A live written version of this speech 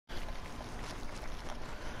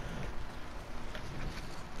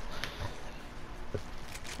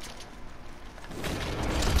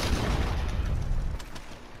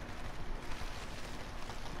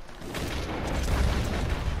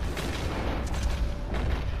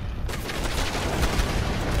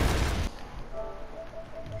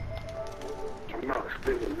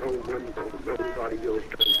money on nobody else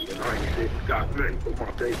crazy. And I ain't said got nothing for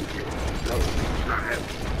my baby yet. No, it's not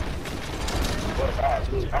happening. But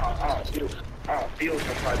I'll feel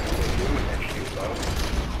some type of way doing that shit, bro.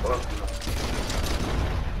 Fuck no.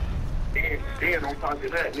 Then on top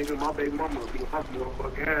of that, nigga, my baby mama will be my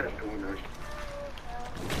motherfucking ass doing that shit.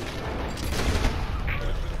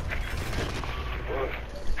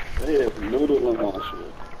 They have noodle and my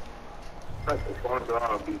shit. Type of fun that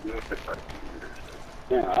I'll be doing that type of shit.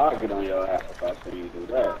 Yeah, I'll get on your ass if I see you do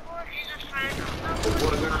that.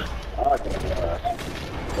 I'll get on your ass.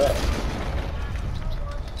 That.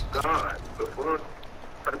 God, the fuck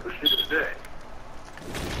type of shit is that?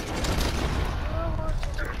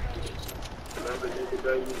 Another nigga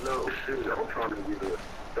that you know, shit, I'm trying to get a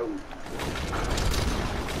dope.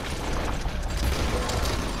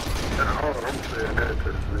 And I'm saying that to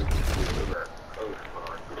the nigga shit that. Oh,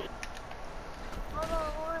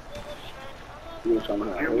 You was talking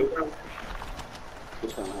about hood? You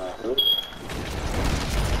was talking about hood?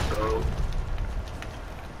 So,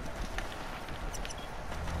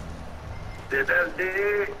 did that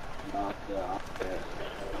dig? Nah, yeah, I'm dead.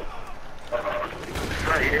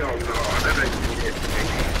 Right, hell no, that ain't it.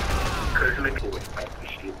 Cause nigga was type of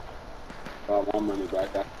shit. Got my money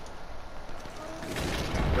back out.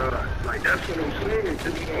 Like, that's what I'm saying. This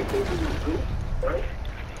is gonna go through the group, right?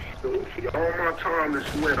 Goofy. All my time is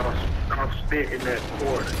sweat I've spent in that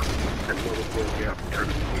corner. That motherfucker out there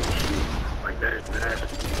and shit. Like that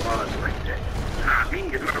was like that. Not me,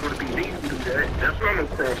 it's not gonna be me to do that. That's why I'm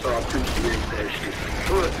gonna cross off appreciate that shit.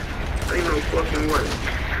 But ain't no fucking way.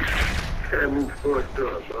 Had me fucked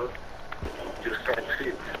up, bro. Just talk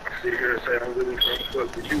shit. I sit here and say I'm really trying to fuck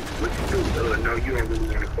with you. What you do? No, you don't really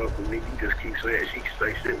wanna fuck with me. You just keep saying she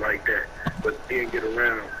say shit like that. But then get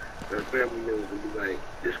around. The family members will be like,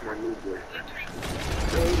 this my new boy.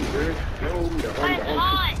 No, man. No, I'm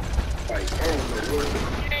like, I don't know what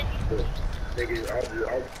but nigga,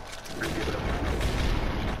 I'll bring it up.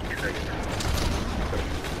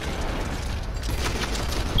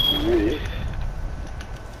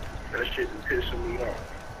 That shit is pissing me off.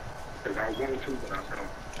 Cause I want to, but I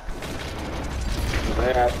don't.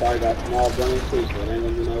 They outside got small brains too, so it ain't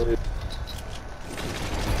gonna be no hit.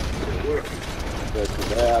 But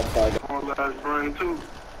they outside got small ass brain too.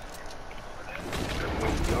 That's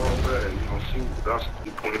gonna be all bad. You gonna see that's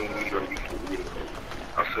the point of me gonna be for real.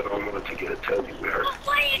 I said I wanted to get a telly with her.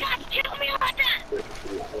 Why you not kill me like that?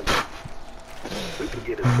 We could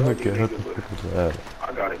get a telly, nigga, but that? I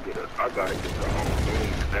gotta get the whole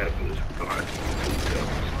thing to that bitch. So I two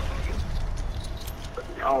tellies.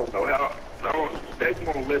 I don't know how. No, they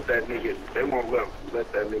won't let that nigga. They won't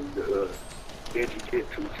let that nigga Benji get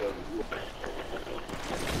two tellies.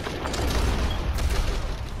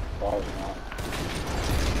 oh,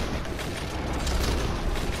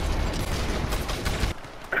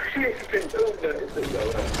 She ain't been doing nothing to your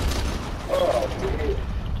ass. Oh, man.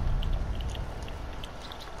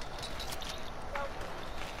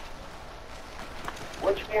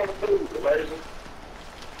 What you want to do, Elijah?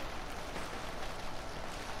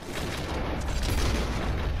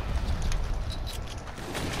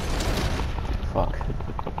 Fuck.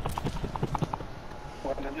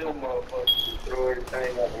 One of them motherfuckers who throw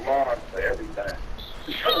everything on the line for everything.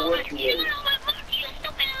 So what you want?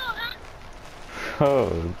 Oh,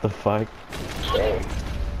 what the fuck?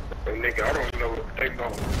 Nigga, I don't know if they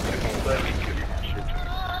gonna let me get my shit.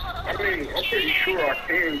 I mean, I'm pretty sure I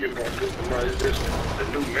can get my shit. It's just the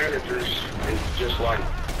new managers, it's just like,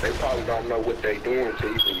 they probably don't know what they doing to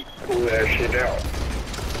even pull that shit out.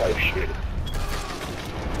 Like shit.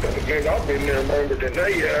 But again, I've been there longer than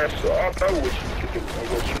they have, so I know what you can do.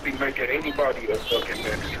 What you be making anybody a fucking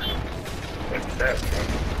manager. Like that,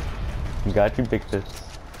 man. Got you, big fits.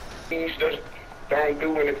 Things that don't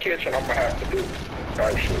do in the kitchen, I'm gonna have to do.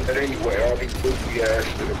 Type shit. But anyway, all these goofy ass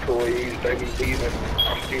employees, they be leaving.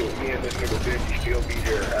 I'm still, me and this nigga Benji still be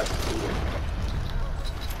there have to do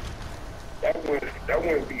it. That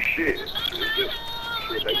wouldn't be shit. It's just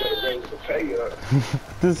shit, they gotta raise the pay up.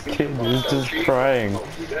 This kid is just crying.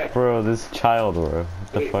 Bro, this child, bro.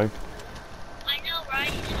 What the fuck? I know, right?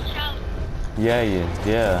 He's a child. Yeah,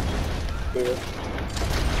 yeah.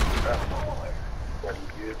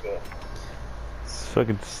 It's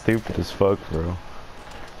fucking stupid as fuck, bro.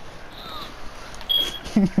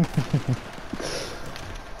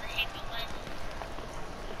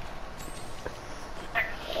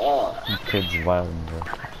 oh. This kid's wild, bro.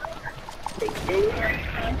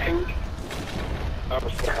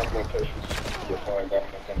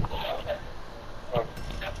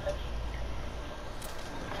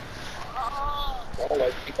 I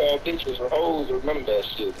like to call bitches or hoes or none of that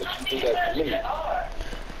shit, but you do that to me.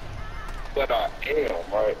 but I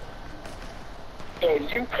am, right? So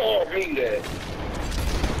you call me that.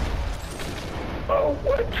 Oh,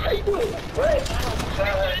 what? What?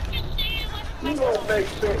 You don't make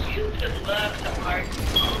sense. You just love to argue.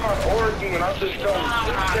 I'm not arguing, I just don't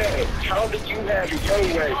understand. How did you have it your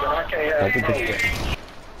way, but I can't have it my way?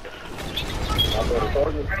 I'm gonna call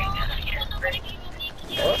you.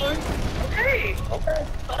 Okay.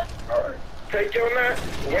 Alright. Take your nap,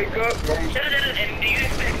 wake up, and do you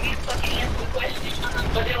expect me to fucking answer the question?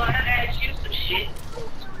 But then when I ask you some shit,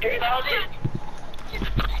 here's all this.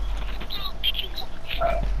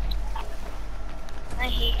 I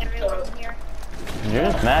hate everyone here.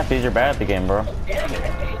 You're just mad because you're bad at the game, bro.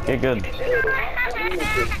 Get good.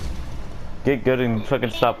 Get good and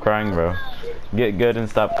fucking stop crying, bro. Get good and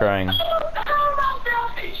stop crying.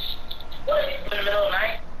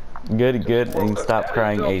 Good and stop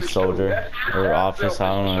crying, Ace Soldier. Or Office, I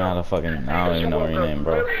don't know how to fucking, I don't even know your name,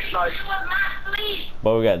 bro.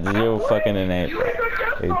 But we got 0 fucking and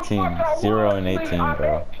 18. 0 and 18,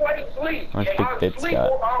 bro. How much Big Fits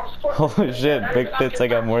got? Holy shit, Big Fits, I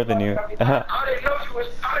got more than you. I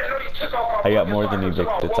got more than you, Big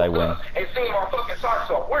Fits, I win.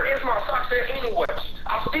 Where is my socks at anyway?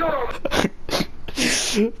 I still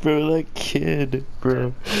don't. Bro, that kid,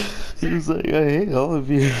 bro. He was like, I hate all of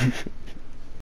you.